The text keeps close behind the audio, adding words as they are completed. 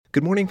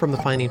Good morning from the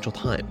Financial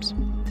Times.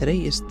 Today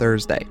is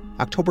Thursday,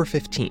 October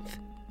 15th,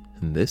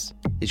 and this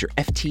is your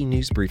FT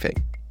News Briefing.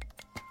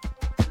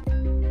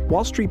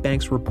 Wall Street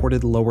banks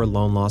reported lower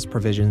loan loss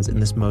provisions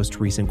in this most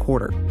recent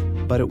quarter,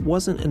 but it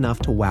wasn't enough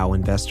to wow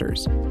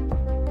investors.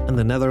 And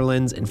the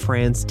Netherlands and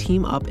France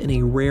team up in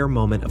a rare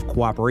moment of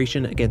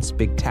cooperation against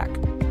big tech.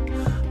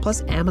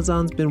 Plus,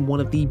 Amazon's been one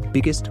of the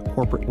biggest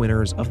corporate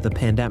winners of the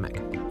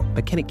pandemic.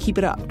 But can it keep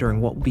it up during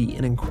what will be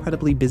an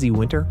incredibly busy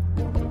winter?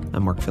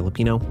 I'm Mark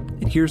Filipino,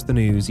 and here's the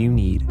news you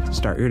need to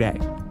start your day.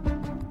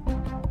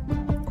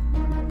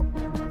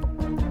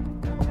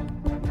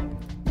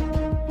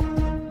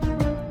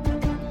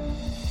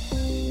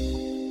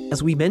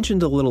 As we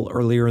mentioned a little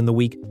earlier in the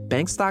week,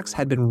 bank stocks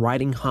had been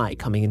riding high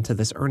coming into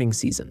this earnings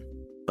season.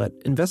 But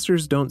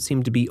investors don't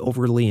seem to be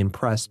overly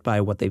impressed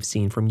by what they've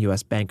seen from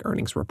U.S. bank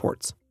earnings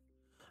reports.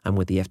 I'm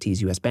with the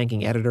FT's U.S.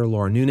 banking editor,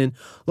 Laura Noonan.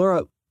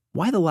 Laura,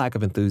 why the lack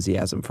of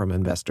enthusiasm from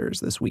investors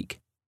this week?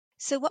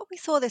 So what we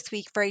saw this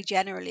week very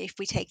generally, if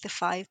we take the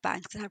 5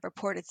 banks that have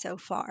reported so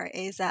far,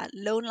 is that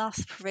loan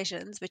loss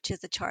provisions, which is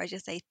the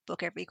charges they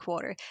book every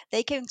quarter,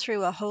 they came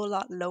through a whole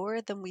lot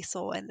lower than we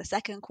saw in the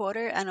second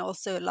quarter and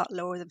also a lot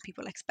lower than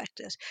people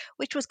expected,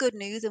 which was good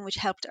news and which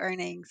helped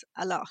earnings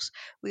a lot.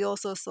 We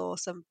also saw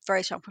some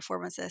very strong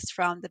performances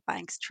from the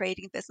bank's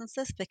trading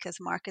businesses because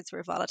markets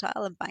were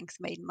volatile and banks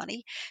made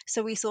money.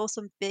 So we saw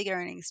some big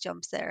earnings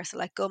jumps there. So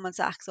like Goldman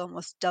Sachs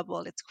almost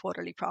doubled its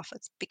quarterly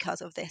profits because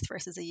of this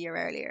versus a year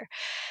earlier.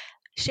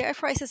 Share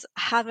prices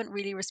haven't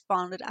really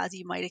responded as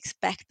you might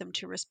expect them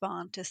to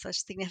respond to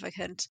such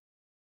significant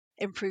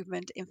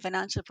improvement in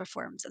financial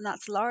performance. And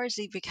that's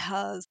largely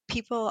because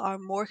people are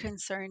more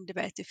concerned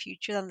about the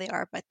future than they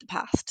are about the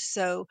past.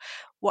 So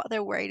what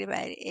they're worried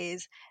about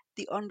is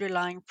the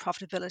underlying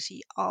profitability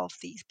of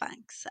these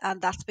banks.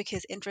 And that's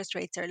because interest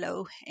rates are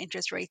low.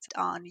 Interest rates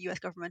on US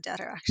government debt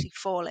are actually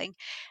falling.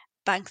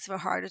 Banks have a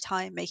harder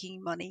time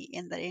making money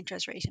in the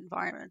interest rate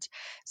environment.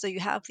 So you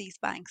have these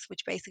banks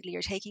which basically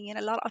are taking in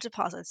a lot of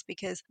deposits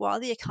because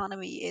while the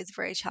economy is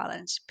very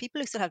challenged,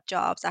 people who still have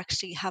jobs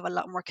actually have a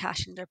lot more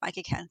cash in their bank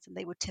accounts than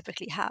they would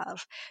typically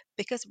have.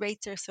 Because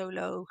rates are so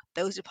low,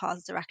 those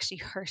deposits are actually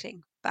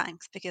hurting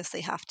banks because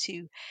they have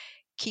to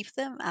keep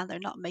them and they're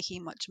not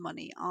making much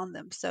money on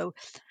them. So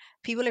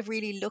people have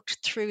really looked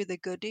through the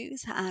good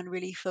news and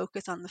really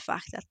focused on the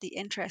fact that the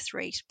interest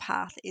rate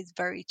path is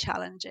very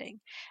challenging.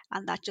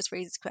 And that just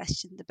raises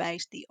questions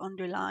about the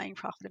underlying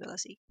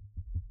profitability.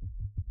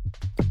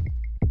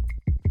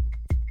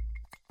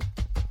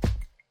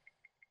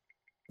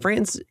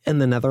 France and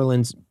the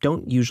Netherlands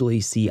don't usually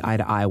see eye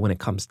to eye when it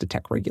comes to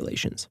tech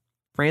regulations.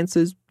 France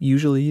is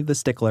usually the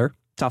stickler,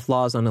 tough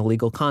laws on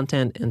illegal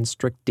content and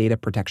strict data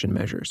protection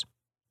measures.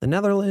 The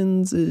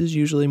Netherlands is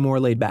usually more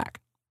laid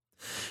back.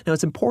 Now,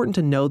 it's important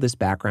to know this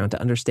background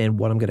to understand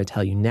what I'm going to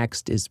tell you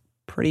next is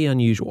pretty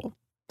unusual.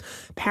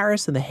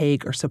 Paris and The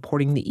Hague are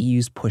supporting the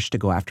EU's push to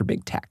go after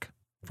big tech.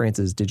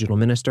 France's digital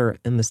minister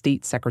and the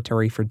state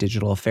secretary for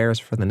digital affairs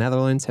for the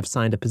Netherlands have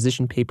signed a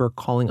position paper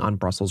calling on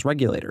Brussels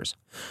regulators.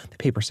 The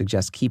paper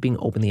suggests keeping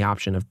open the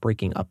option of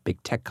breaking up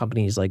big tech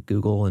companies like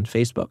Google and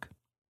Facebook.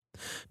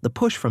 The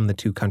push from the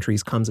two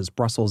countries comes as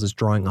Brussels is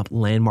drawing up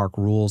landmark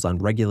rules on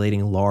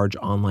regulating large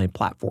online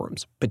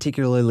platforms,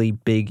 particularly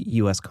big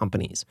U.S.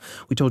 companies.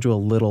 We told you a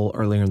little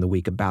earlier in the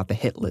week about the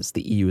hit list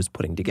the EU is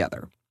putting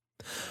together.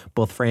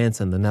 Both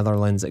France and the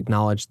Netherlands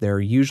acknowledged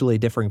their usually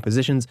differing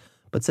positions,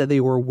 but said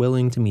they were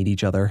willing to meet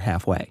each other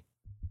halfway.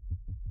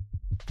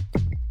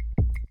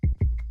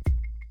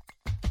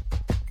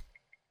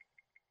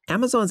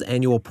 Amazon's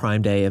annual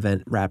Prime Day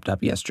event wrapped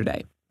up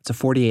yesterday. It's a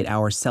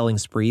 48-hour selling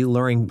spree,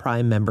 luring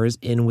Prime members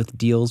in with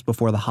deals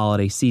before the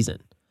holiday season.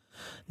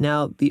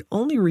 Now, the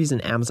only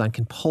reason Amazon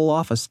can pull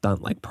off a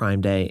stunt like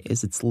Prime Day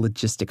is its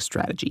logistics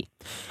strategy.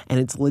 And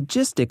its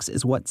logistics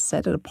is what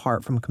set it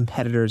apart from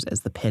competitors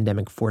as the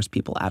pandemic forced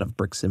people out of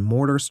bricks and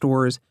mortar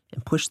stores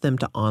and pushed them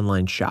to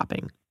online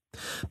shopping.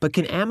 But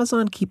can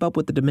Amazon keep up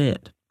with the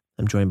demand?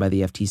 I'm joined by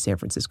the FT San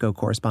Francisco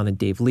correspondent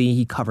Dave Lee.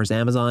 He covers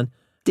Amazon.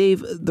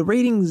 Dave, the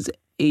ratings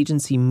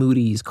agency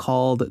Moody's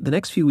called the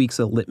next few weeks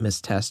a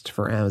litmus test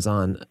for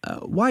Amazon.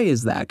 Why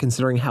is that,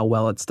 considering how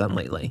well it's done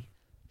lately?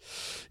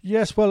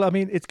 Yes, well, I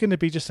mean, it's going to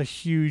be just a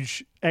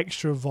huge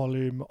extra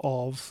volume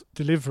of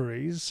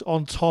deliveries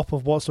on top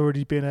of what's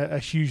already been a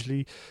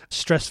hugely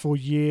stressful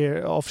year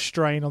of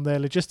strain on their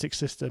logistics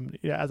system.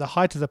 At the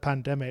height of the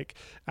pandemic,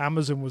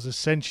 Amazon was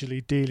essentially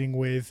dealing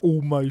with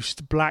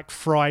almost Black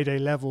Friday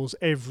levels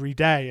every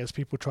day as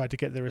people tried to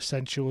get their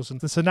essentials.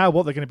 And so now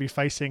what they're going to be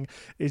facing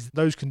is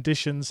those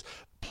conditions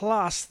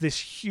plus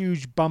this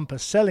huge bumper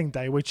selling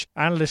day, which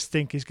analysts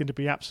think is going to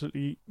be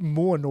absolutely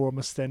more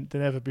enormous than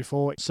ever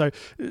before. So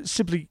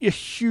simply a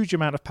huge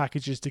amount of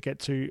packages to get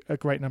to a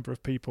great number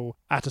of people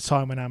at a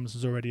time when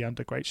Amazon's already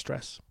under great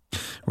stress.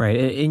 Right.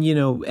 And, you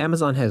know,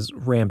 Amazon has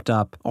ramped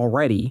up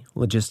already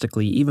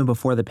logistically, even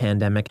before the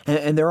pandemic.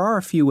 And there are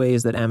a few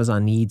ways that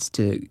Amazon needs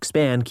to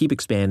expand, keep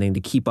expanding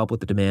to keep up with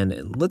the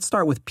demand. Let's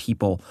start with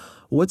people.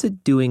 What's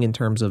it doing in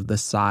terms of the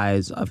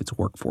size of its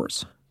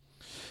workforce?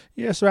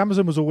 Yeah, so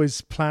Amazon was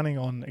always planning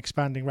on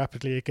expanding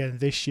rapidly again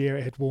this year.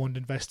 It had warned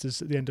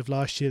investors at the end of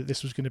last year that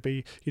this was going to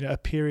be, a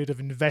period of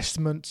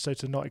investment, so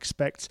to not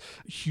expect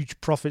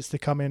huge profits to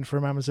come in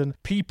from Amazon.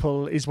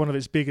 People is one of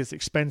its biggest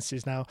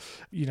expenses. Now,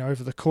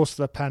 over the course of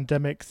the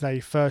pandemic,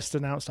 they first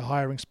announced a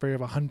hiring spree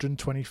of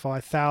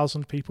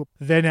 125,000 people.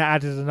 Then it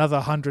added another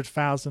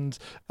 100,000.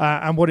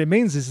 And what it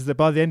means is that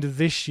by the end of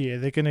this year,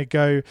 they're going to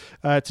go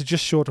to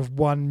just short of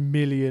 1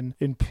 million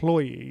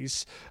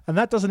employees. And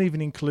that doesn't even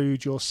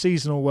include your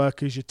seasonal workers,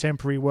 your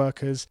temporary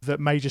workers that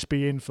may just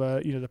be in for,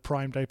 the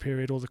Prime Day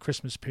period or the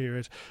Christmas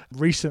period.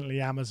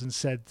 Recently, Amazon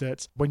said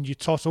that when you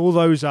tot all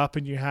those up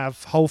and you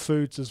have Whole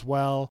Foods as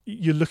well,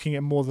 you're looking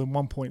at more than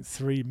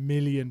 1.3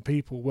 million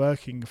people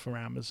working for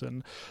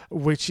Amazon,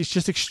 which is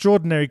just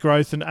extraordinary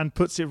growth and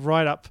puts it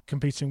right up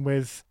competing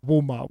with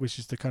Walmart, which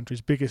is the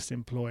country's biggest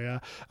employer.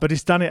 But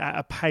it's done it at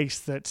a pace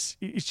that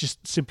is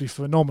just simply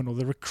phenomenal.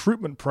 The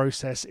recruitment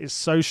process is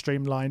so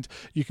streamlined.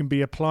 You can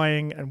be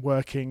applying and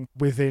working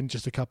within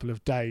just a couple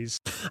of days.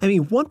 I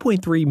mean,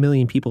 1.3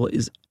 million people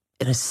is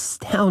an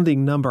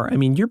astounding number. I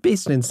mean, you're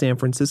based in San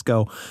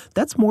Francisco.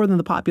 That's more than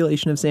the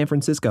population of San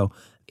Francisco.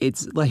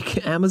 It's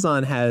like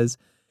Amazon has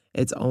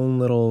its own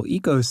little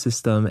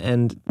ecosystem.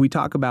 And we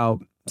talk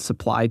about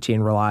supply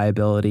chain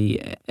reliability.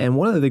 And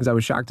one of the things I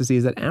was shocked to see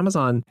is that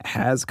Amazon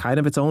has kind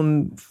of its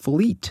own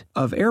fleet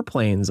of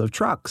airplanes, of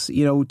trucks.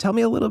 Tell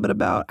me a little bit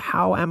about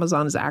how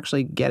Amazon is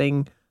actually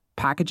getting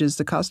packages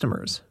to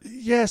customers.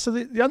 Yeah, so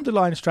the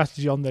underlying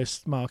strategy on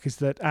this, Mark, is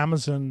that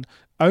Amazon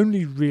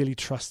only really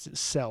trusts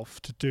itself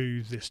to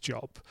do this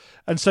job.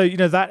 And so,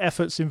 that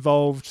effort's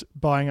involved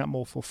buying up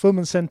more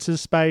fulfillment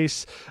centers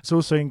space. It's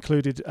also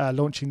included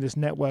launching this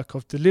network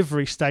of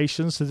delivery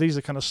stations. So these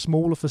are kind of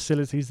smaller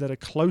facilities that are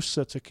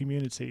closer to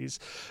communities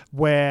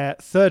where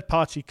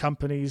third-party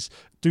companies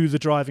do the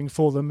driving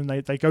for them, and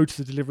they go to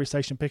the delivery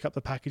station, pick up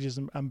the packages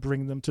and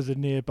bring them to the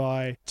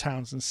nearby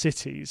towns and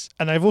cities.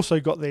 And they've also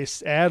got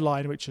this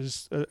airline, which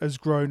has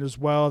grown as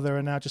well. There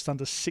are now just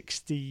under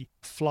 60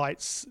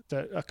 flights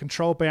that are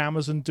controlled by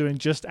Amazon doing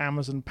just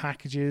Amazon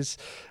packages.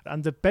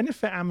 And the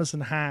benefit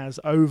Amazon has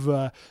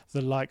over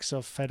the likes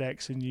of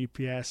FedEx and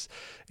UPS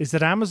is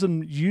that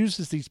Amazon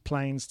uses these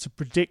planes to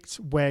predict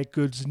where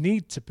goods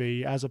need to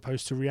be as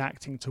opposed to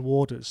reacting to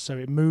orders. So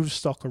it moves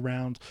stock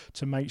around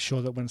to make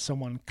sure that when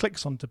someone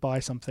clicks on to buy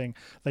something,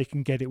 they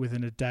can get it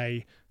within a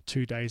day,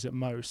 2 days at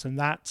most. And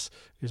that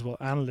is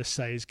what analysts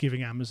say is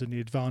giving Amazon the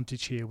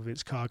advantage here with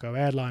its cargo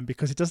airline,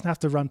 because it doesn't have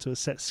to run to a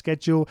set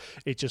schedule.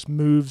 It just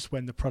moves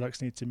when the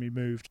products need to be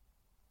moved.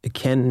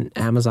 Can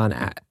Amazon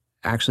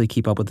actually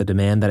keep up with the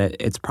demand that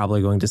it's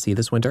probably going to see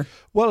this winter?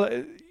 Well,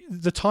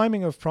 the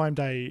timing of Prime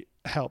Day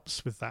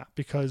helps with that,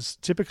 because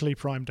typically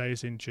Prime Day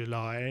is in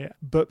July,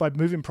 but by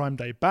moving Prime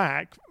Day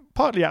back,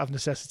 partly out of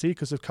necessity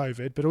because of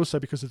COVID, but also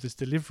because of this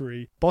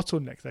delivery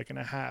bottleneck they're going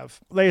to have,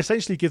 they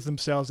essentially give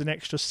themselves an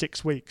extra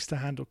 6 weeks to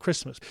handle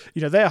Christmas.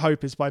 Their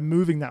hope is by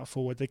moving that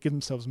forward, they give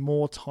themselves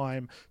more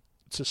time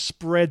to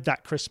spread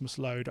that Christmas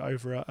load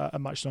over a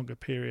much longer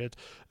period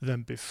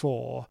than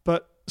before.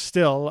 But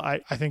still, I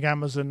think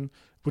Amazon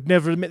would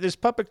never admit this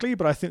publicly,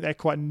 but I think they're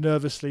quite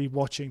nervously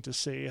watching to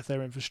see if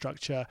their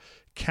infrastructure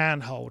can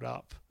hold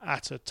up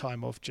at a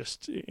time of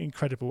just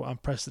incredible,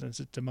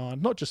 unprecedented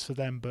demand, not just for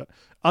them, but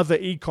other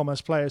e-commerce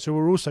players who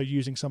are also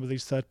using some of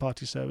these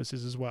third-party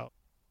services as well.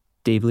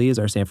 Dave Lee is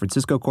our San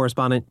Francisco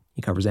correspondent.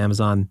 He covers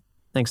Amazon.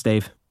 Thanks,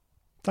 Dave.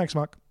 Thanks,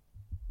 Mark.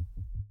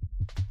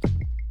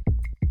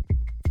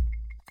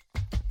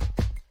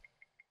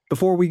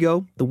 Before we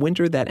go, the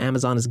winter that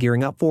Amazon is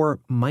gearing up for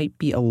might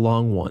be a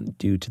long one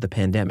due to the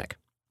pandemic,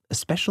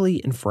 especially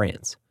in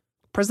France.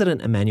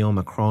 President Emmanuel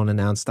Macron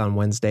announced on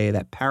Wednesday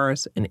that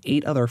Paris and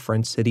 8 other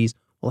French cities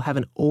will have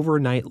an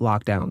overnight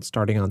lockdown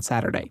starting on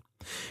Saturday.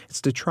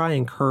 It's to try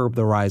and curb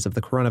the rise of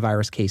the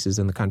coronavirus cases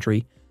in the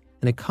country,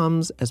 and it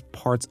comes as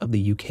parts of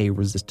the UK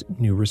resist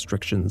new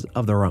restrictions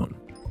of their own.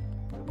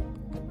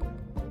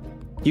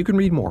 You can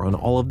read more on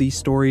all of these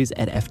stories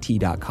at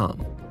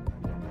FT.com.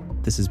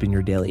 This has been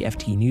your daily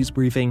FT News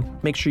Briefing.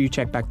 Make sure you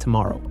check back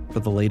tomorrow for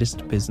the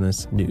latest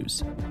business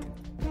news.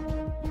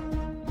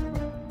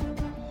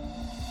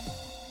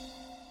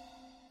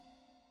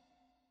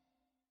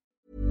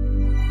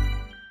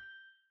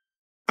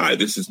 Hi,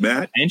 this is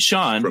Matt and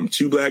Sean from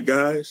Two Black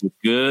Guys with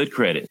Good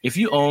Credit. If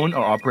you own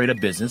or operate a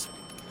business,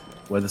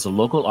 whether it's a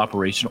local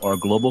operation or a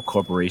global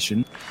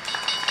corporation,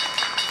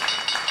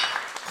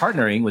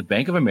 partnering with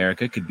Bank of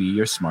America could be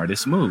your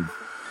smartest move.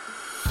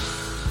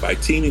 By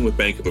teaming with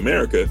Bank of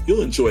America,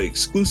 you'll enjoy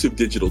exclusive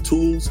digital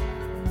tools,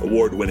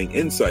 award-winning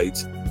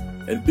insights,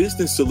 and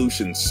business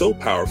solutions so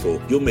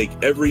powerful you'll make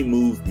every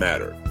move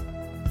matter.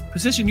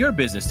 Position your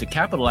business to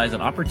capitalize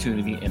on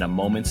opportunity in a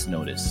moment's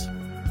notice.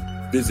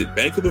 Visit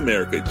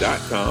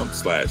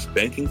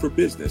bankofamerica.com/banking for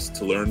business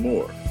to learn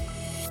more.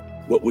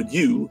 What would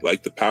you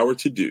like the power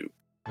to do?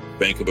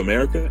 Bank of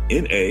America,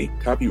 N.A.,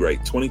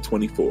 copyright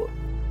 2024.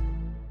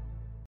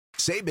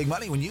 Save big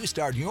money when you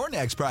start your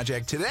next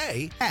project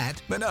today at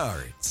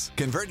Menards.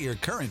 Convert your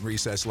current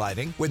recessed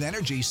lighting with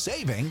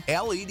energy-saving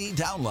LED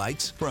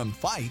downlights from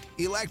Fight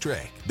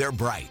Electric. They're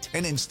bright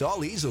and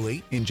install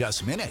easily in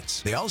just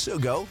minutes. They also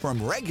go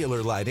from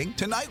regular lighting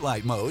to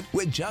nightlight mode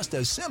with just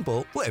a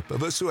simple flip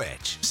of a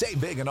switch.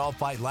 Save big on all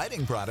Fight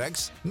lighting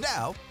products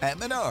now at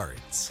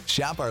Menards.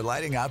 Shop our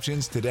lighting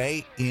options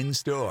today in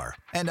store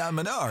and on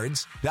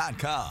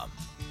Menards.com.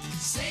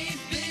 Save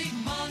big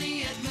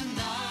money at Menards.